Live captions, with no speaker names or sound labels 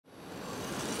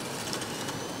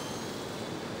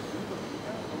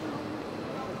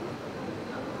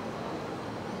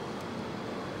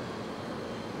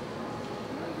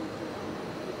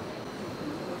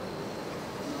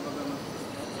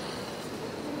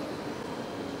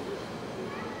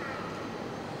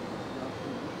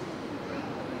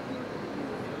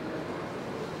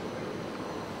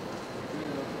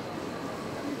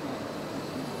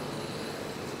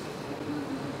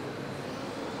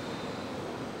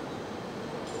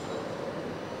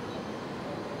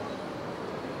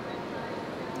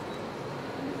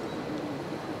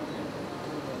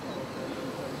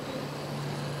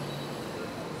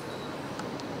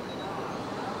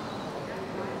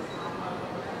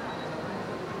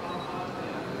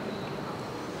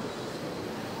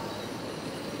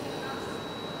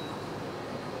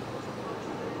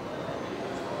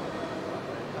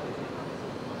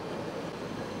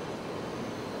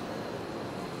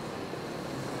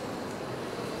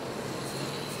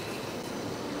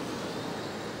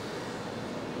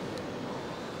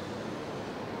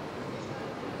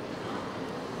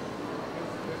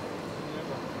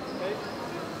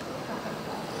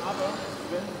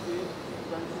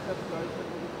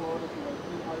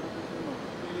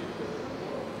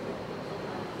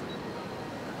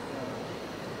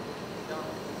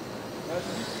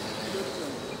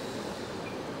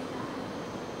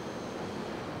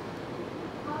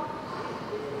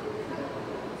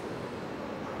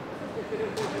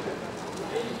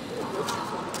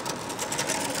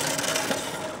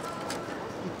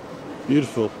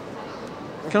Beautiful.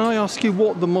 Can I ask you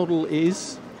what the model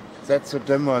is? That's a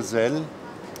Demoiselle.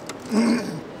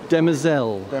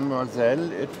 Demoiselle.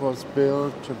 Demoiselle. It was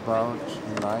built about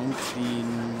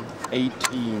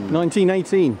 1918.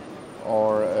 1918.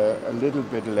 Or a little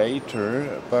bit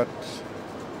later, but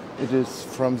it is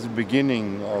from the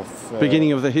beginning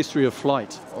of the history of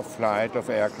flight. Of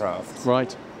aircraft.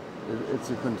 Right. It's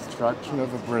a construction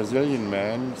of a Brazilian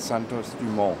man,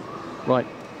 Santos-Dumont. Right.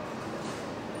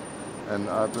 And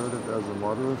I built it as a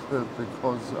model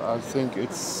because I think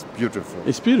it's beautiful.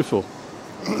 It's beautiful.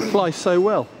 It flies so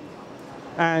well.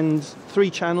 And 3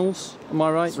 channels, am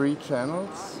I right? 3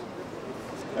 channels,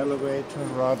 elevator,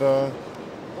 rudder,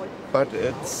 but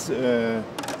it's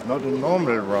not a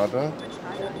normal rudder.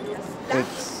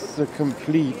 It's the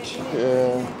complete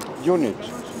unit.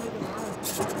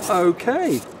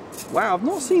 Okay. Wow, I've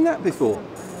not seen that before.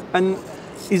 And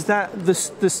is that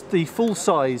the full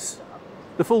size?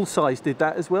 The full size did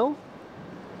that as well?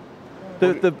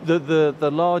 The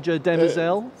larger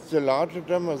Demoiselle? The larger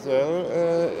Demoiselle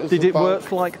is Did it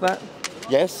work like that?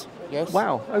 Yes, yes.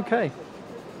 Wow, okay.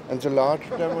 And the large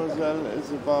Demoiselle is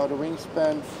about a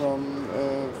wingspan from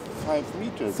 5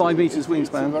 meters. 5 meters wingspan. It's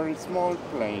a very small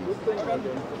plane.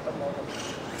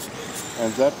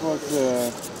 And that was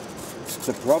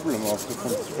the problem of the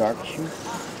construction.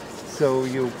 So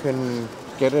you can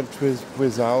get it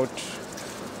without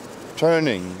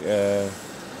turning.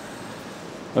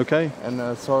 Okay. And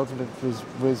I solved it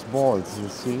with balls, you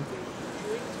see.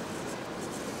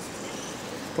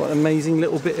 What an amazing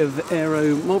little bit of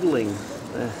aero modelling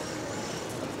there.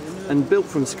 And built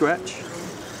from scratch.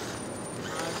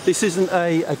 This isn't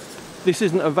this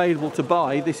isn't available to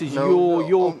buy. This is your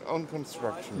own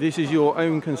construction. This is your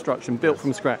own construction, built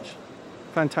from scratch.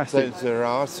 Fantastic. There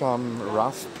are some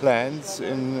rough plans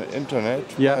in the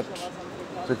internet, yeah. But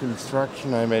the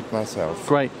construction I made myself.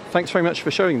 Great. Thanks very much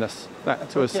for showing that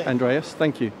to us, Andreas.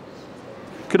 Thank you.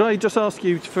 Could I just ask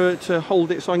you to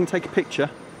hold it so I can take a picture?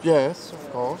 Yes,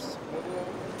 of course.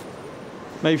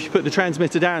 Maybe if you put the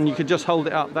transmitter down, you could just hold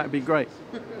it up. That'd be great.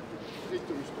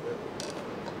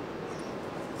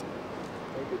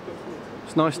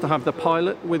 It's nice to have the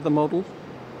pilot with the model.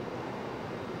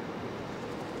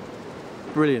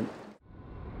 Brilliant.